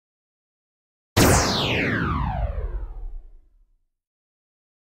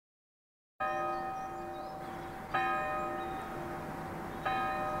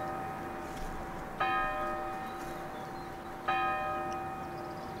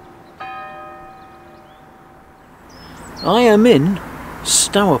I am in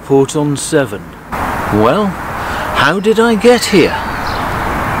Stourport-on-Severn. Well, how did I get here?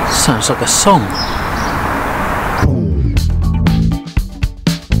 Sounds like a song.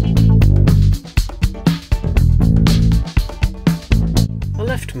 I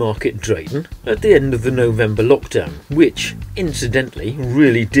left Market Drayton at the end of the November lockdown, which, incidentally,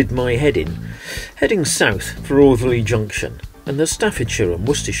 really did my head in, heading south for Autherley Junction and the Staffordshire and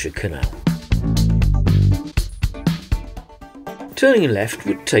Worcestershire Canal. Turning left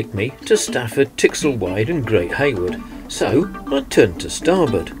would take me to Stafford, Tixlewide and Great Haywood, so I turned to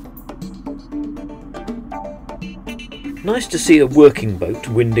starboard. Nice to see a working boat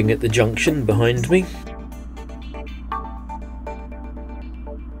winding at the junction behind me.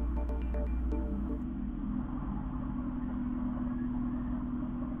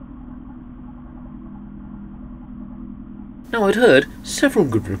 Now, I'd heard several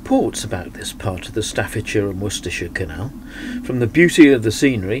good reports about this part of the Staffordshire and Worcestershire Canal, from the beauty of the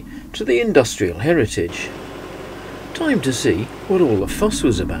scenery to the industrial heritage. Time to see what all the fuss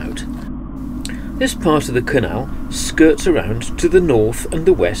was about. This part of the canal skirts around to the north and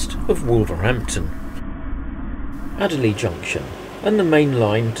the west of Wolverhampton, Autherley Junction and the main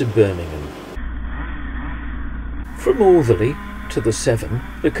line to Birmingham. From Autherley to the Severn,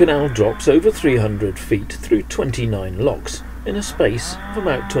 the canal drops over 300 feet through 29 locks in a space of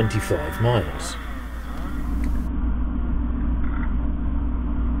about 25 miles.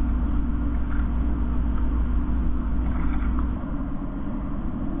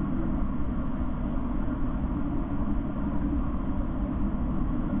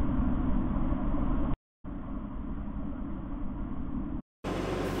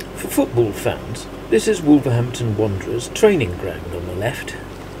 For football fans, this is Wolverhampton Wanderers' training ground on the left.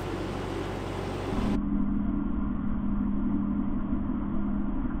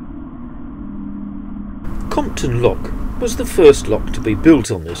 Compton Lock was the first lock to be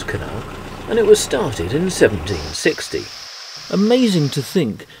built on this canal, and it was started in 1760. Amazing to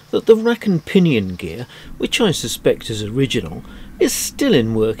think that the rack and pinion gear, which I suspect is original, is still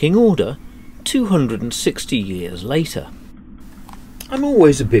in working order 260 years later. I'm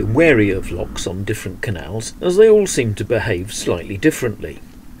always a bit wary of locks on different canals, as they all seem to behave slightly differently.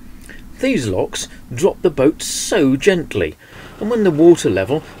 These locks dropped the boat so gently, and when the water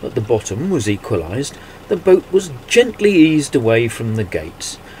level at the bottom was equalised, the boat was gently eased away from the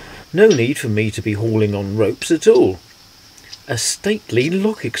gates. No need for me to be hauling on ropes at all. A stately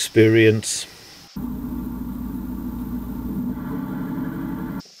lock experience.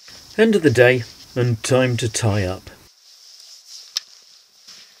 End of the day, and time to tie up.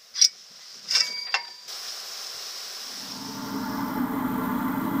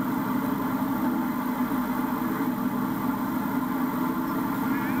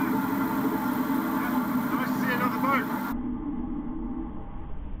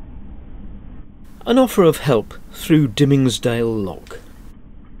 An offer of help through Dimmingsdale Lock.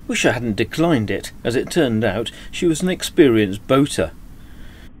 Wish I hadn't declined it, as it turned out she was an experienced boater.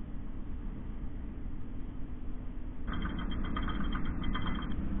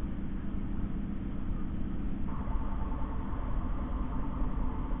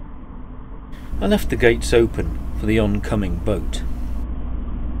 I left the gates open for the oncoming boat.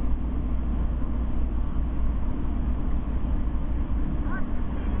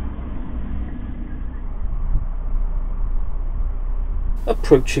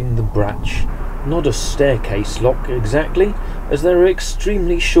 Approaching the bratch, not a staircase lock exactly, as there are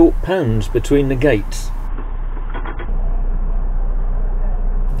extremely short pounds between the gates.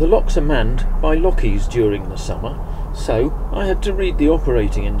 The locks are manned by lockies during the summer, so I had to read the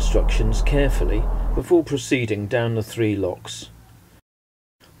operating instructions carefully before proceeding down the 3 locks.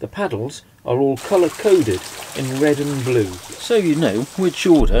 The paddles are all colour-coded in red and blue, so you know which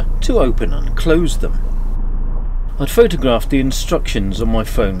order to open and close them. I'd photographed the instructions on my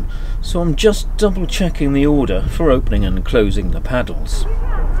phone, so I'm just double checking the order for opening and closing the paddles. It's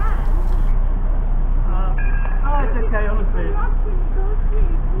okay, honestly.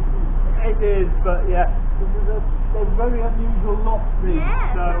 It is, but yeah, they're very unusual locks, these.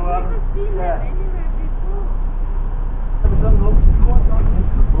 Yeah, so, I've never seen them anywhere before. Never done locks quite like this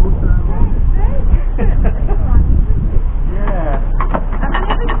before, so... Yeah. I've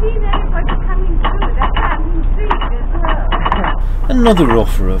never seen anybody coming through. That's how I'm intrigued as well. Another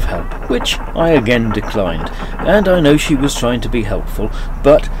offer of help, which I again declined, and I know she was trying to be helpful,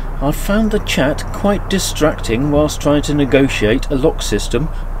 but I found the chat quite distracting whilst trying to negotiate a lock system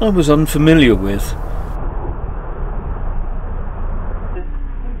I was unfamiliar with.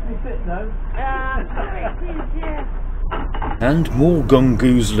 And more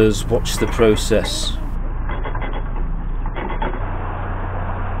gongoozlers watch the process.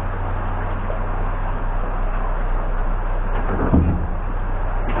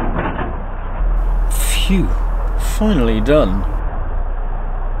 Phew, finally done.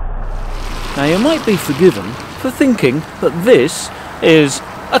 Now you might be forgiven for thinking that this is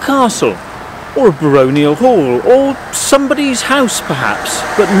a castle, or a baronial hall, or somebody's house perhaps,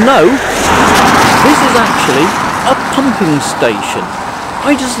 but no, this is actually a pumping station.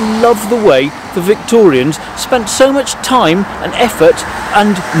 I just love the way the Victorians spent so much time and effort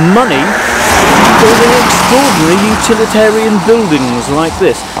and money building extraordinary utilitarian buildings like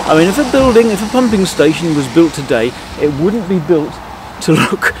this. I mean, if a pumping station was built today, it wouldn't be built to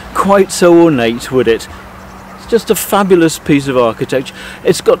look quite so ornate, would it? It's just a fabulous piece of architecture.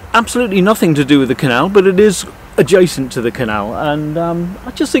 It's got absolutely nothing to do with the canal, but it is adjacent to the canal, and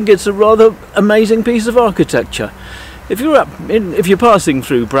I just think it's a rather amazing piece of architecture. If you're passing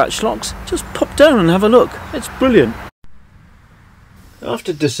through Bratchlocks, just pop down and have a look. It's brilliant.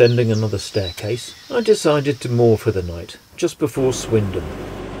 After descending another staircase, I decided to moor for the night, just before Swindon.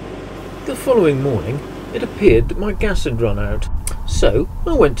 The following morning, it appeared that my gas had run out, so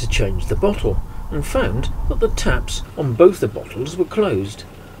I went to change the bottle, and found that the taps on both the bottles were closed.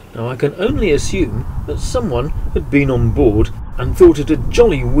 Now I can only assume that someone had been on board and thought it a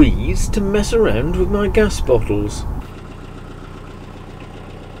jolly wheeze to mess around with my gas bottles.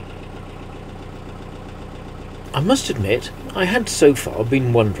 I must admit, I had so far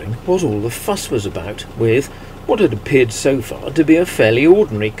been wondering what all the fuss was about with what had appeared so far to be a fairly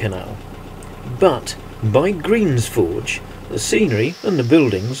ordinary canal. But by Greensforge, the scenery and the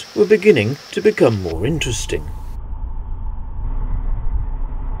buildings were beginning to become more interesting.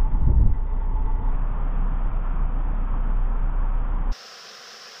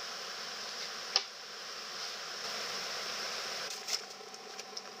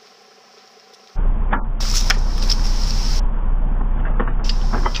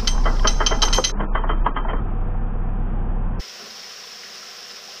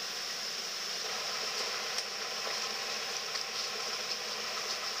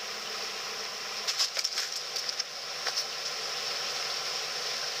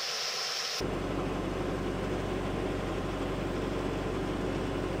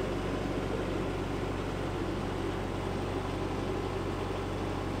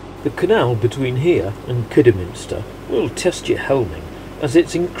 The canal between here and Kidderminster will test your helming, as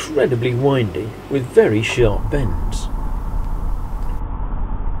it's incredibly windy with very sharp bends.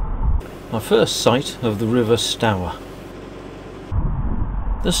 My first sight of the River Stour.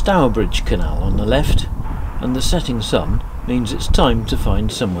 The Stourbridge Canal on the left, and the setting sun means it's time to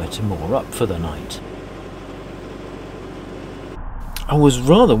find somewhere to moor up for the night. I was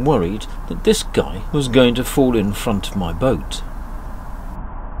rather worried that this guy was going to fall in front of my boat.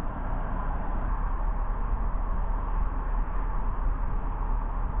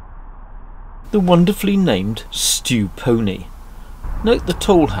 The wonderfully named Stew Pony. Note the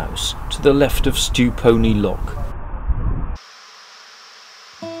toll house to the left of Stew Pony Lock.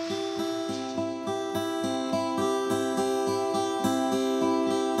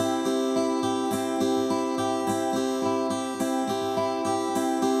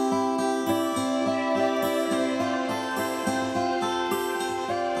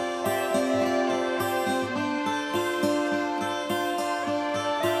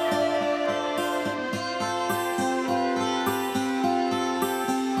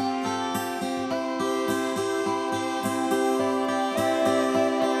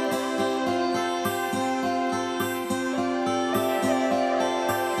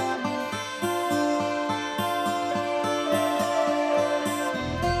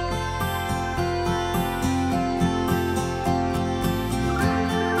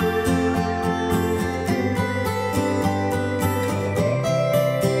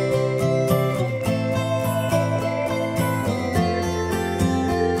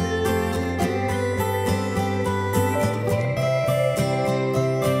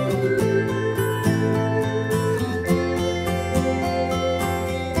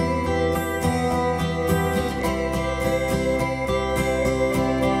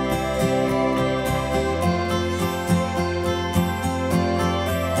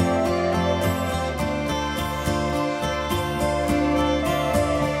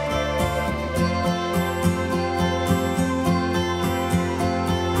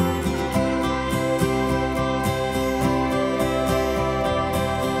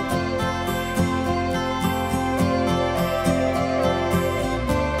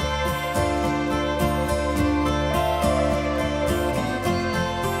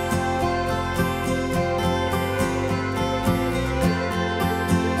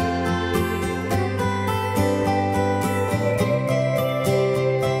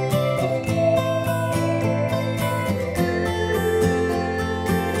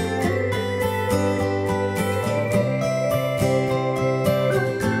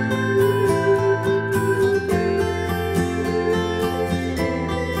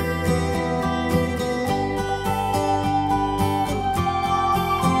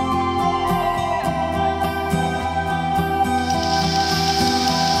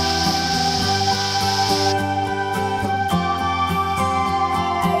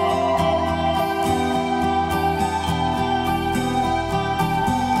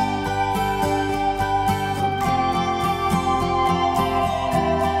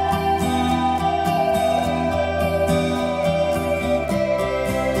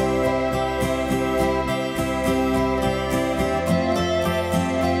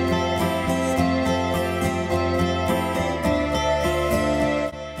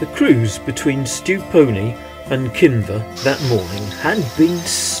 The cruise between Stourport and Kinver that morning had been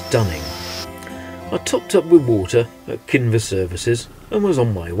stunning. I topped up with water at Kinver services and was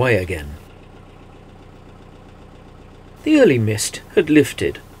on my way again. The early mist had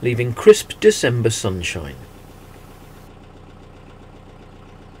lifted, leaving crisp December sunshine.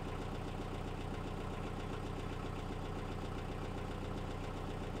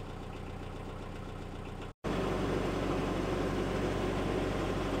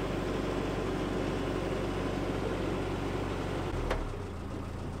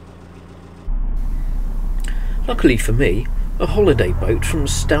 Luckily for me, a holiday boat from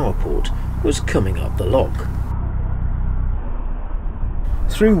Stourport was coming up the loch.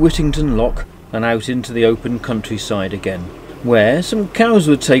 Through Whittington Lock and out into the open countryside again, where some cows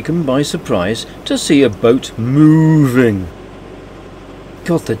were taken by surprise to see a boat moving.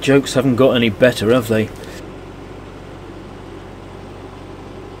 God, the jokes haven't got any better, have they?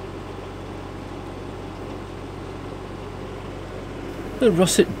 The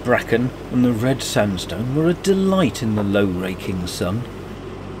russet bracken and the red sandstone were a delight in the low raking sun.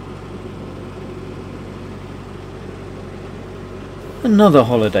 Another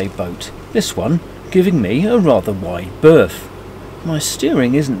holiday boat, this one giving me a rather wide berth. My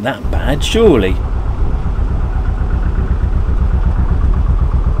steering isn't that bad, surely.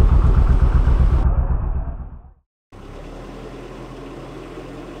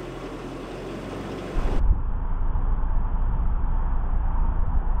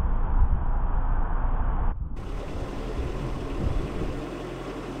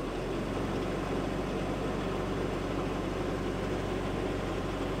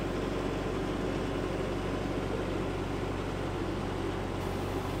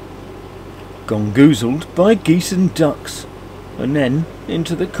 Gongoozled by geese and ducks, and then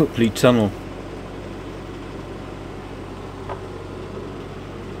into the Cupley Tunnel.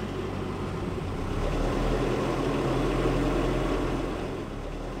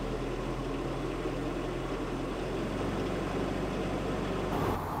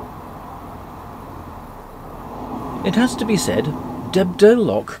 It has to be said, Debdale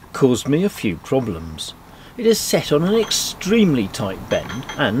Lock caused me a few problems. It is set on an extremely tight bend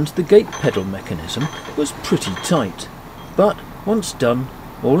and the gate pedal mechanism was pretty tight. But once done,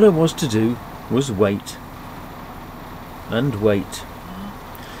 all there was to do was wait. And wait.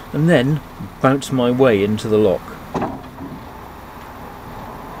 And then bounce my way into the lock.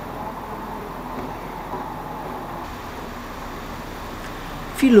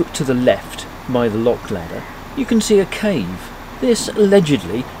 If you look to the left by the lock ladder, you can see a cave. This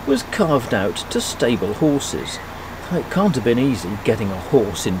allegedly was carved out to stable horses. It can't have been easy getting a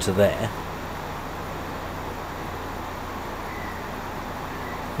horse into there.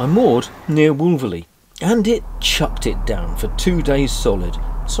 I moored near Wolverley and it chucked it down for 2 days solid,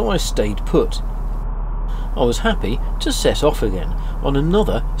 so I stayed put. I was happy to set off again on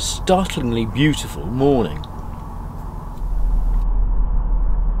another startlingly beautiful morning.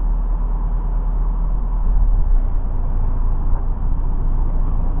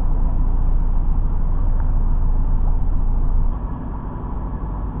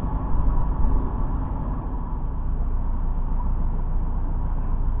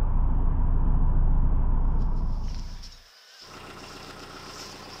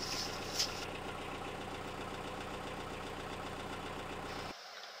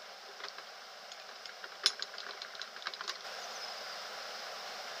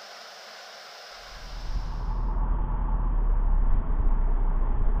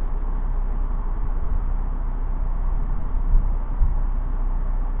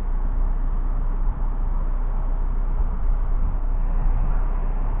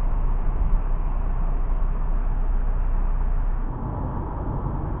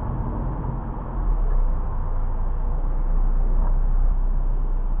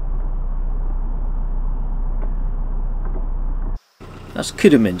 That's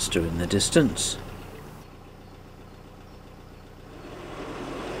Kidderminster in the distance.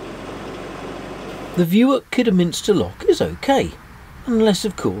 The view at Kidderminster Lock is okay, unless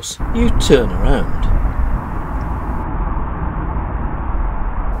of course you turn around.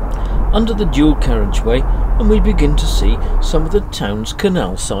 Under the dual carriageway and we begin to see some of the town's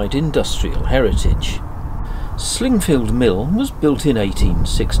canal side industrial heritage. Slingfield Mill was built in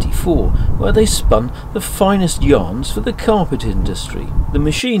 1864, where they spun the finest yarns for the carpet industry. The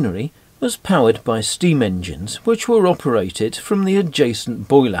machinery was powered by steam engines, which were operated from the adjacent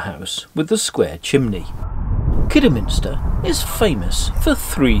boiler house with the square chimney. Kidderminster is famous for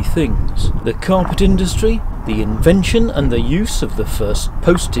 3 things: the carpet industry, the invention and the use of the first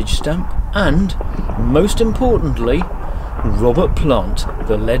postage stamp, and, most importantly, Robert Plant,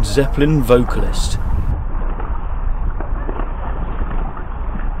 the Led Zeppelin vocalist.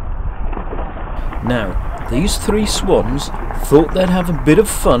 Now, these three swans thought they'd have a bit of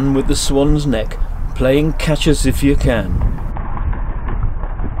fun with the Swan's Neck, playing Catch Us If You Can.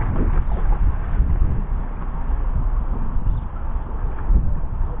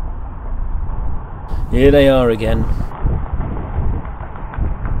 Here they are again.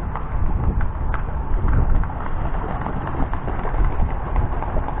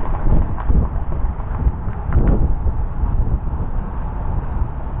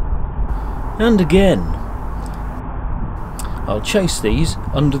 And again. I'll chase these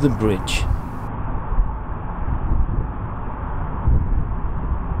under the bridge.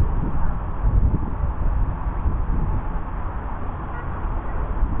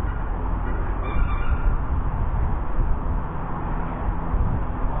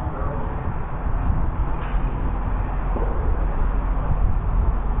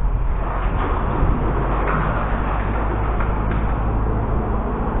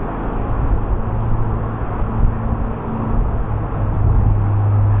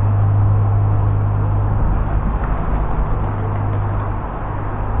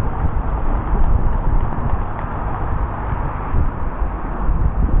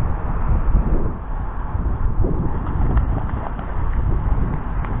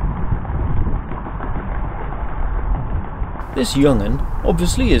 This young'un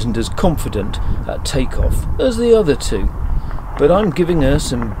obviously isn't as confident at takeoff as the other two, but I'm giving her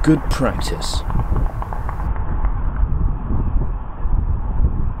some good practice.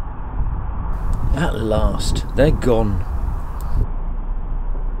 At last, they're gone.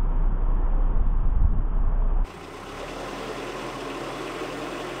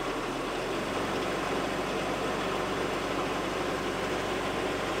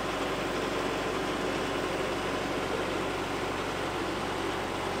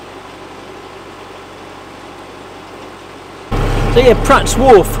 So yeah, Pratt's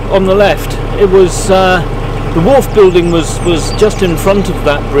Wharf on the left. It was the wharf building was just in front of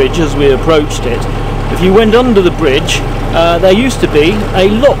that bridge as we approached it. If you went under the bridge, there used to be a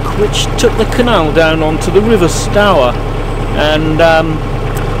lock which took the canal down onto the River Stour, and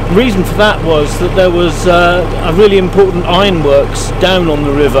the reason for that was that there was a really important ironworks down on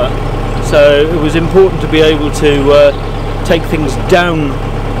the river, so it was important to be able to take things down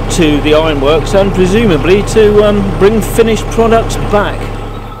to the ironworks and presumably to bring finished products back.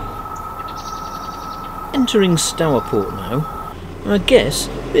 Entering Stourport now, I guess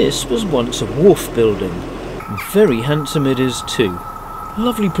this was once a wharf building. Very handsome it is too,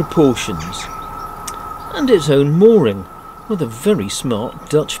 lovely proportions, and its own mooring with a very smart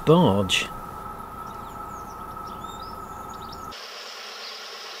Dutch barge.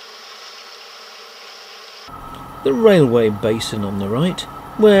 The railway basin on the right,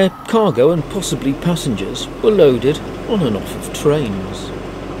 where cargo and possibly passengers were loaded on and off of trains.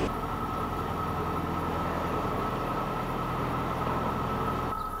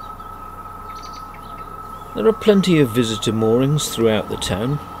 There are plenty of visitor moorings throughout the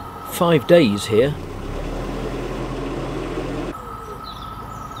town. 5 days here.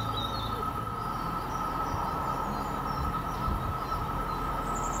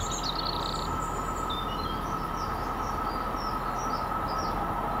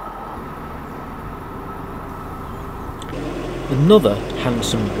 Another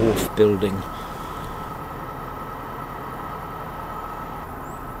handsome wharf building.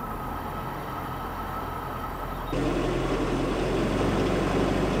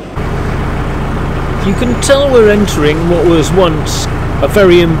 You can tell we're entering what was once a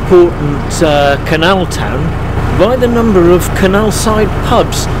very important canal town by the number of canal-side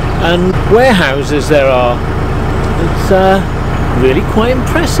pubs and warehouses there are. It's really quite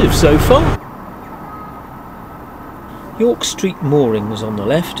impressive so far. York Street moorings on the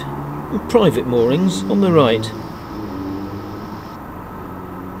left, and private moorings on the right.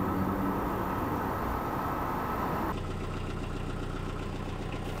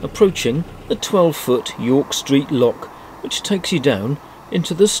 Approaching the 12-foot York Street lock, which takes you down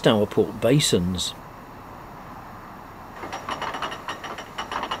into the Stourport basins.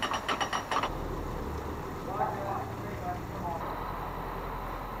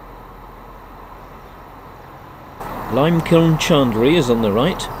 Limekiln Chandlery is on the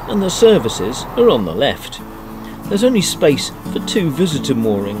right and the services are on the left. There's only space for 2 visitor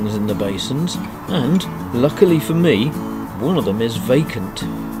moorings in the basins, and, luckily for me, one of them is vacant.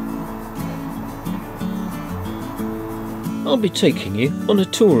 I'll be taking you on a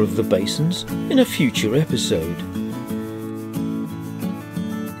tour of the basins in a future episode.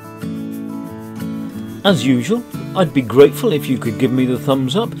 As usual, I'd be grateful if you could give me the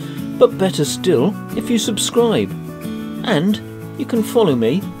thumbs up, but better still if you subscribe. And you can follow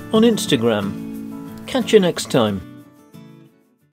me on Instagram. Catch you next time.